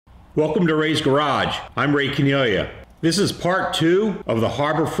Welcome to Ray's Garage. I'm Ray Cornelia. This is part 2 of the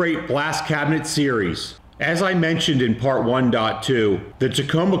Harbor Freight Blast Cabinet series. As I mentioned in part 1.2, the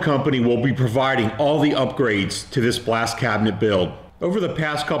Tacoma Company will be providing all the upgrades to this blast cabinet build. Over the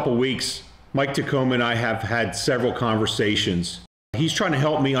past couple weeks, Mike Tacoma and I have had several conversations. He's trying to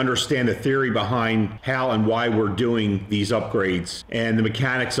help me understand the theory behind how and why we're doing these upgrades and the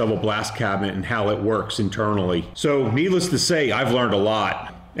mechanics of a blast cabinet and how it works internally. So needless to say, I've learned a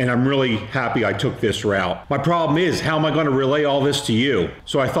lot. And I'm really happy I took this route. My problem is, how am I going to relay all this to you?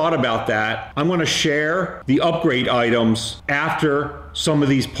 So I thought about that. I'm going to share the upgrade items after some of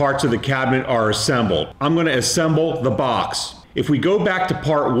these parts of the cabinet are assembled. I'm going to assemble the box. If we go back to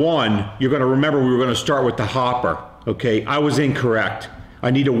part 1, you're going to remember we were going to start with the hopper. Okay, I was incorrect.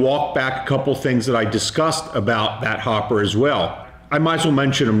 I need to walk back a couple things that I discussed about that hopper as well. I might as well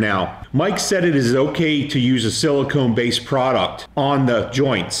mention them now. Mike said it is okay to use a silicone-based product on the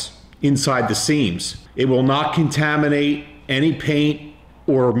joints inside the seams. It will not contaminate any paint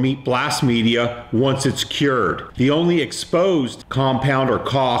or blast media once it's cured. The only exposed compound or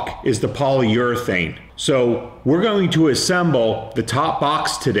caulk is the polyurethane. So we're going to assemble the top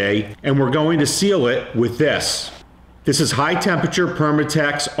box today, and we're going to seal it with this. This is high temperature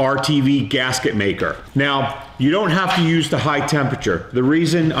Permatex RTV gasket maker. Now, you don't have to use the high temperature. The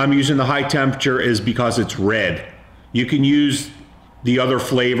reason I'm using the high temperature is because it's red. You can use the other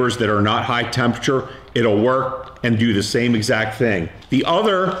flavors that are not high temperature. It'll work and do the same exact thing. The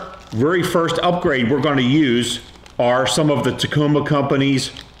other very first upgrade we're going to use are some of the Tacoma Company's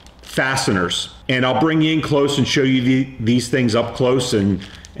fasteners. And I'll bring you in close and show you these things up close, and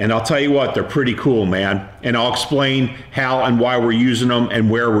I'll tell you what, they're pretty cool, man. And I'll explain how and why we're using them and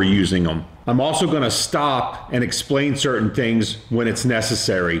where we're using them. I'm also going to stop and explain certain things when it's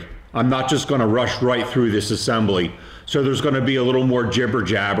necessary. I'm not just going to rush right through this assembly. So there's going to be a little more jibber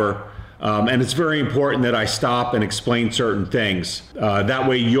jabber. And it's very important that I stop and explain certain things. That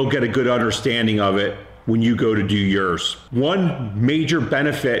way you'll get a good understanding of it when you go to do yours. One major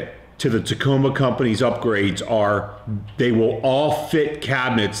benefit to the Tacoma Company's upgrades are they will all fit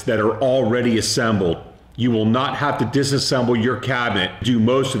cabinets that are already assembled. You will not have to disassemble your cabinet to do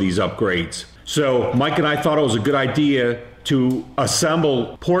most of these upgrades. So Mike and I thought it was a good idea to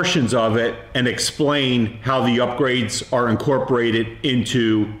assemble portions of it and explain how the upgrades are incorporated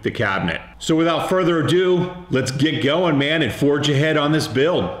into the cabinet. So without further ado, let's get going, man, and forge ahead on this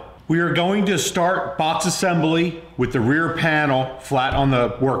build. We are going to start box assembly with the rear panel flat on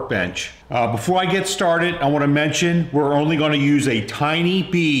the workbench. Before I get started, I want to mention we're only going to use a tiny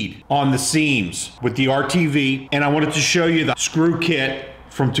bead on the seams with the RTV, and I wanted to show you the screw kit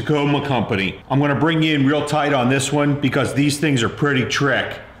from Tacoma Company. I'm going to bring you in real tight on this one because these things are pretty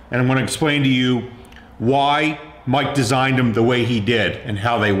trick, and I'm going to explain to you why Mike designed them the way he did and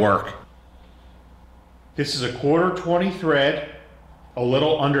how they work. This is a 1/4 20 thread, a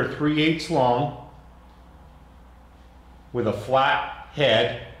little under 3/8 long, with a flat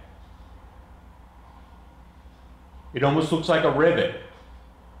head. It almost looks like a rivet.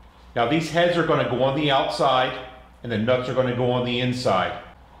 Now these heads are going to go on the outside and the nuts are going to go on the inside.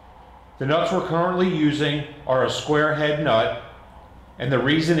 The nuts we're currently using are a square head nut, and the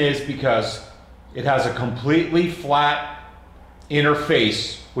reason is because it has a completely flat inner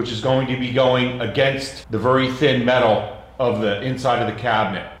face, which is going to be going against the very thin metal of the inside of the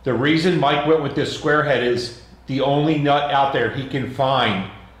cabinet. The reason Mike went with this square head is the only nut out there he can find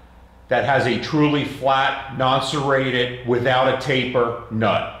that has a truly flat, non-serrated, without a taper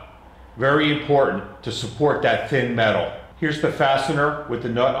nut. Very important to support that thin metal. Here's the fastener with the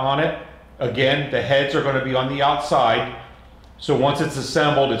nut on it. Again, the heads are going to be on the outside, so once it's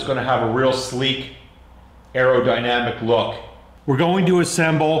assembled, it's going to have a real sleek, aerodynamic look. We're going to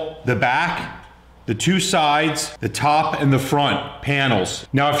assemble the back, the two sides, the top and the front panels.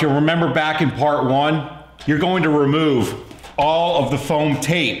 Now, if you remember back in part 1, you're going to remove all of the foam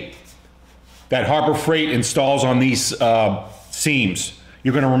tape that Harbor Freight installs on these seams.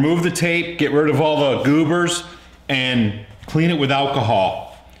 You're going to remove the tape, get rid of all the goobers, and clean it with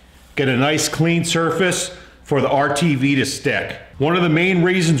alcohol. Get a nice clean surface for the RTV to stick. One of the main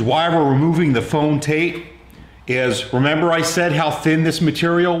reasons why we're removing the foam tape is, remember I said how thin this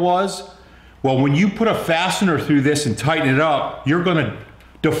material was? Well, when you put a fastener through this and tighten it up, you're going to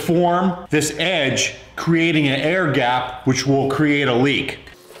deform this edge, creating an air gap, which will create a leak.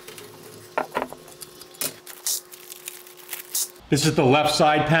 This is the left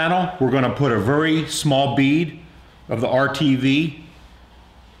side panel. We're going to put a very small bead of the RTV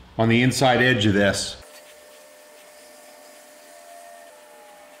on the inside edge of this.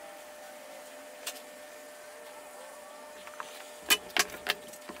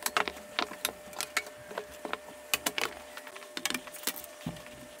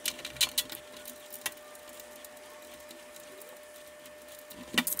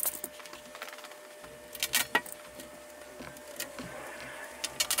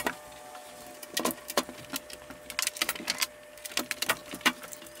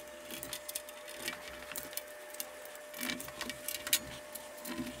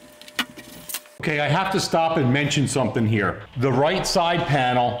 Okay, I have to stop and mention something here. The right side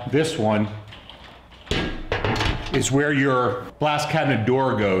panel, this one, is where your glass cabinet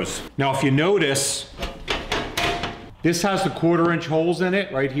door goes. Now, if you notice, this has the 1/4 inch holes in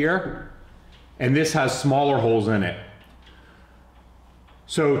it right here, and this has smaller holes in it.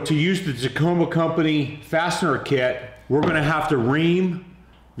 So to use the Tacoma Company Fastener Kit, we're gonna have to ream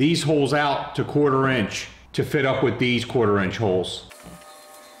these holes out to 1/4 inch to fit up with these 1/4 inch holes.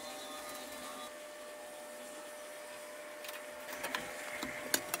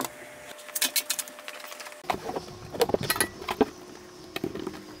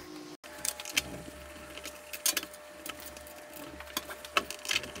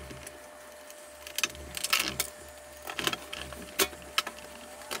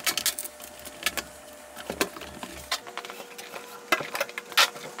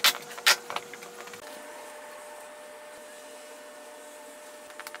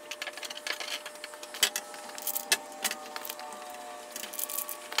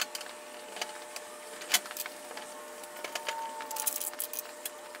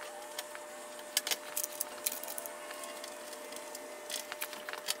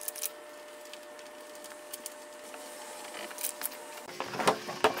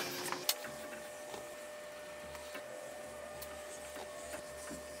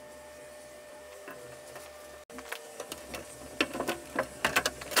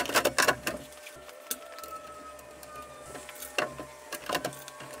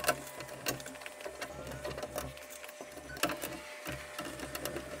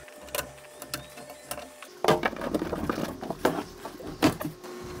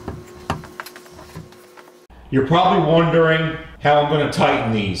 You're probably wondering how I'm going to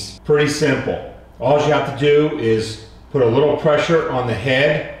tighten these. Pretty simple. All you have to do is put a little pressure on the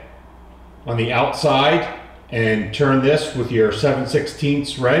head on the outside and turn this with your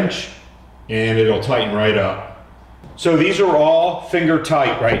 7/16 wrench and it'll tighten right up. So these are all finger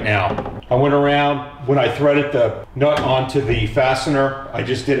tight right now. I went around, when I threaded the nut onto the fastener, I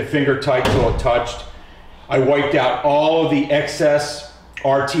just did a finger tight till it touched. I wiped out all of the excess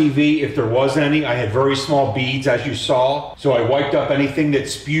RTV, if there was any. I had very small beads, as you saw. So I wiped up anything that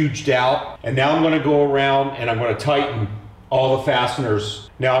spuged out. And now I'm gonna go around and I'm gonna tighten all the fasteners.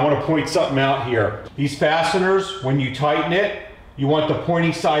 Now I wanna point something out here. These fasteners, when you tighten it, you want the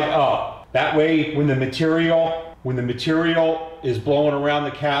pointy side up. That way, when the material is blowing around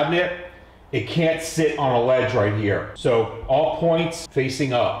the cabinet, it can't sit on a ledge right here. So all points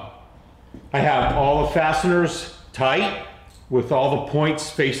facing up. I have all the fasteners tight, with all the points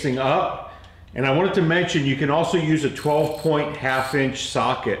facing up. And I wanted to mention, you can also use a 12-point 1/2 inch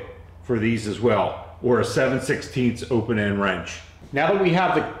socket for these as well, or a 7/16 open end wrench. Now that we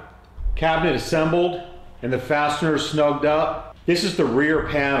have the cabinet assembled and the fasteners snugged up, this is the rear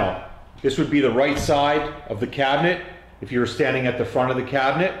panel. This would be the right side of the cabinet if you were standing at the front of the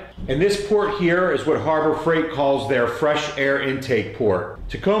cabinet. And this port here is what Harbor Freight calls their fresh air intake port.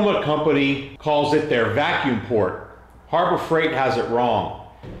 Tacoma Company calls it their vacuum port. Harbor Freight has it wrong.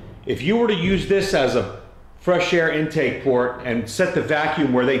 If you were to use this as a fresh air intake port and set the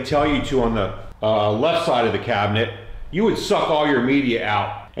vacuum where they tell you to on the left side of the cabinet, you would suck all your media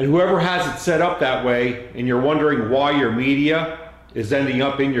out. And whoever has it set up that way, and you're wondering why your media is ending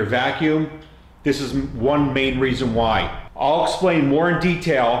up in your vacuum, this is one main reason why. I'll explain more in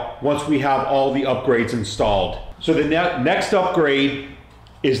detail once we have all the upgrades installed. So the next upgrade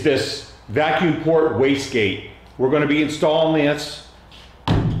is this vacuum port wastegate. We're going to be installing this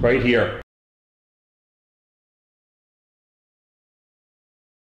right here.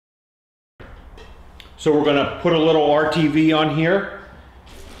 So we're going to put a little RTV on here.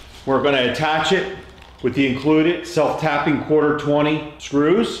 We're going to attach it with the included self-tapping 1/4-20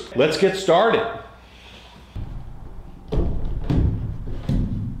 screws. Let's get started.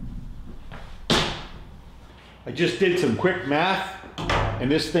 I just did some quick math,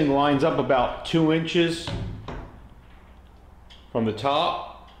 and this thing lines up about 2 inches from the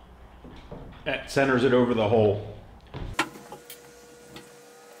top. That centers it over the hole.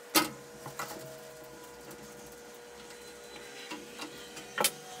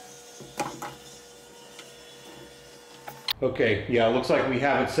 Okay, yeah, it looks like we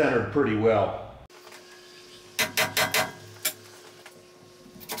have it centered pretty well.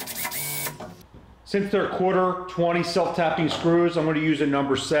 Since they're 1/4-20 self-tapping screws, I'm going to use a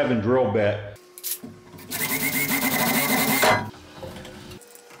number 7 drill bit.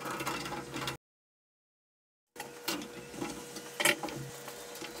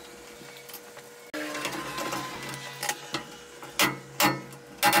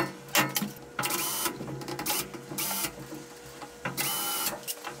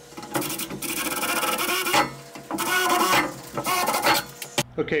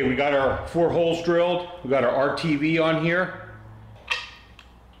 Okay, we got our 4 holes drilled. We got our RTV on here.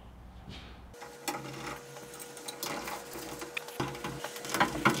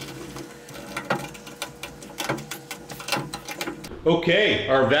 Okay,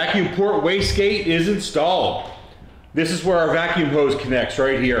 our vacuum port wastegate is installed. This is where our vacuum hose connects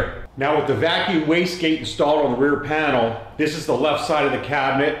right here. Now with the vacuum wastegate installed on the rear panel, this is the left side of the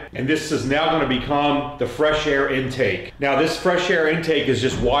cabinet, and this is now going to become the fresh air intake. Now this fresh air intake is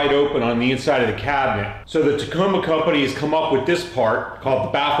just wide open on the inside of the cabinet. So the Tacoma Company has come up with this part called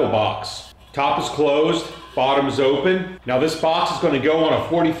the Baffle Box. Top is closed, bottom is open. Now this box is going to go on a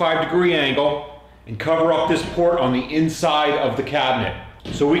 45-degree angle and cover up this port on the inside of the cabinet.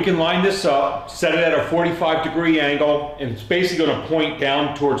 So we can line this up, set it at a 45-degree angle, and it's basically going to point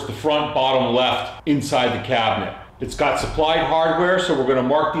down towards the front, bottom left inside the cabinet. It's got supplied hardware, so we're going to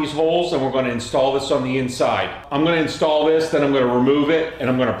mark these holes and we're going to install this on the inside. I'm going to install this, then I'm going to remove it, and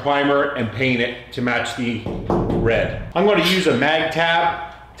I'm going to primer it and paint it to match the red. I'm going to use a mag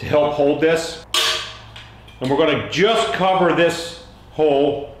tab to help hold this, and we're going to just cover this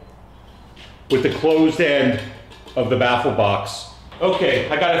hole with the closed end of the baffle box. Okay,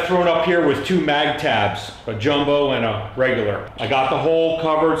 I got it thrown up here with 2 mag tabs, a jumbo and a regular. I got the hole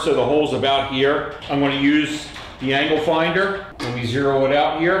covered, so the hole's about here. I'm going to use the angle finder. Let me zero it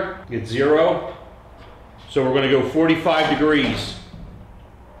out here. It's 0. So we're going to go 45 degrees.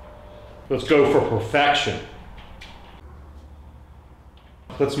 Let's go for perfection.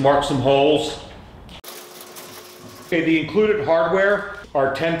 Let's mark some holes. Okay, the included hardware are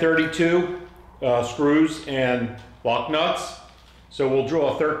 1032 screws and lock nuts. So we'll drill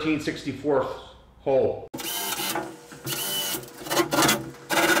a 13/64 hole.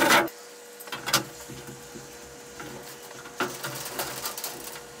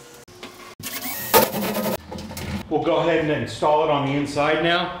 We'll go ahead and install it on the inside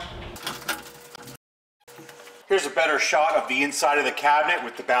now. Here's a better shot of the inside of the cabinet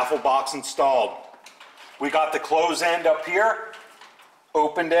with the baffle box installed. We got the close end up here,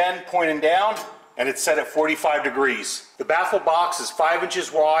 opened end pointing down, and it's set at 45 degrees. The baffle box is 5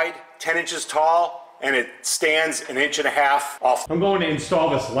 inches wide, 10 inches tall, and it stands 1.5 inches off. I'm going to install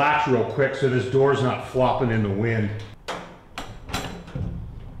this latch real quick so this door's not flopping in the wind.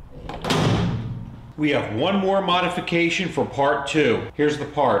 We have one more modification for part 2. Here's the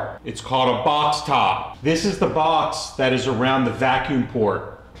part. It's called a box top. This is the box that is around the vacuum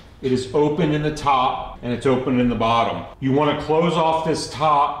port. It is open in the top and it's open in the bottom. You want to close off this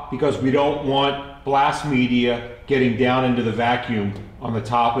top because we don't want blast media getting down into the vacuum on the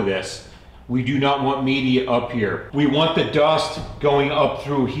top of this. We do not want media up here. We want the dust going up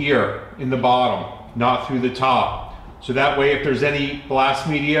through here in the bottom, not through the top. So that way if there's any blast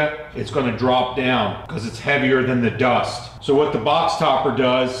media, it's going to drop down because it's heavier than the dust. So what the box topper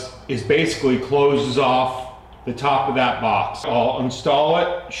does is basically closes off the top of that box. I'll install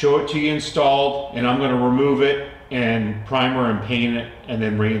it, show it to you installed, and I'm going to remove it and primer and paint it and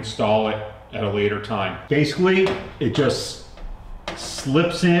then reinstall it at a later time. Basically, it just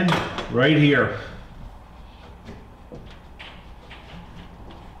slips in right here.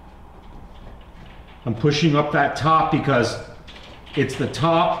 I'm pushing up that top because it's the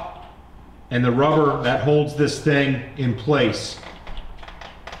top and the rubber that holds this thing in place.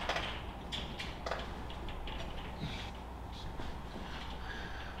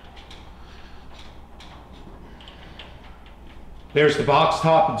 There's the box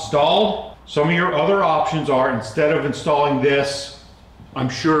top installed. Some of your other options are, instead of installing this, I'm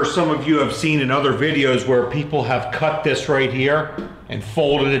sure some of you have seen in other videos where people have cut this right here and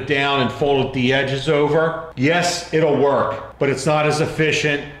folded it down and folded the edges over. Yes, it'll work, but it's not as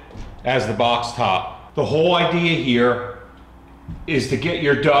efficient as the box top. The whole idea here is to get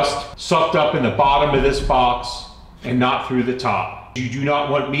your dust sucked up in the bottom of this box and not through the top. You do not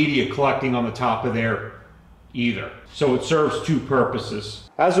want media collecting on the top of there either. So it serves 2 purposes.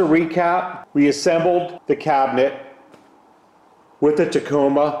 As a recap, we assembled the cabinet with the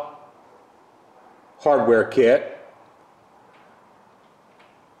Tacoma hardware kit.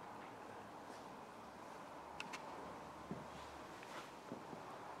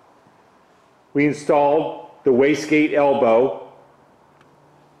 We installed the wastegate elbow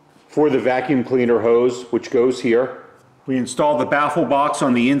for the vacuum cleaner hose, which goes here. We installed the baffle box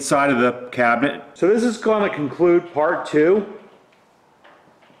on the inside of the cabinet. So this is going to conclude part 2.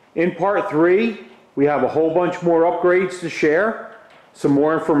 In part 3, we have a whole bunch more upgrades to share, some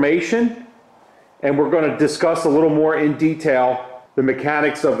more information, and we're going to discuss a little more in detail the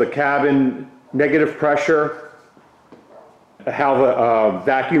mechanics of the cabin, negative pressure, how the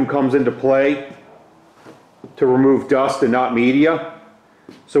vacuum comes into play to remove dust and not media.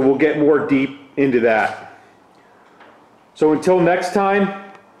 So we'll get more deep into that. So until next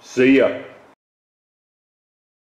time, see ya.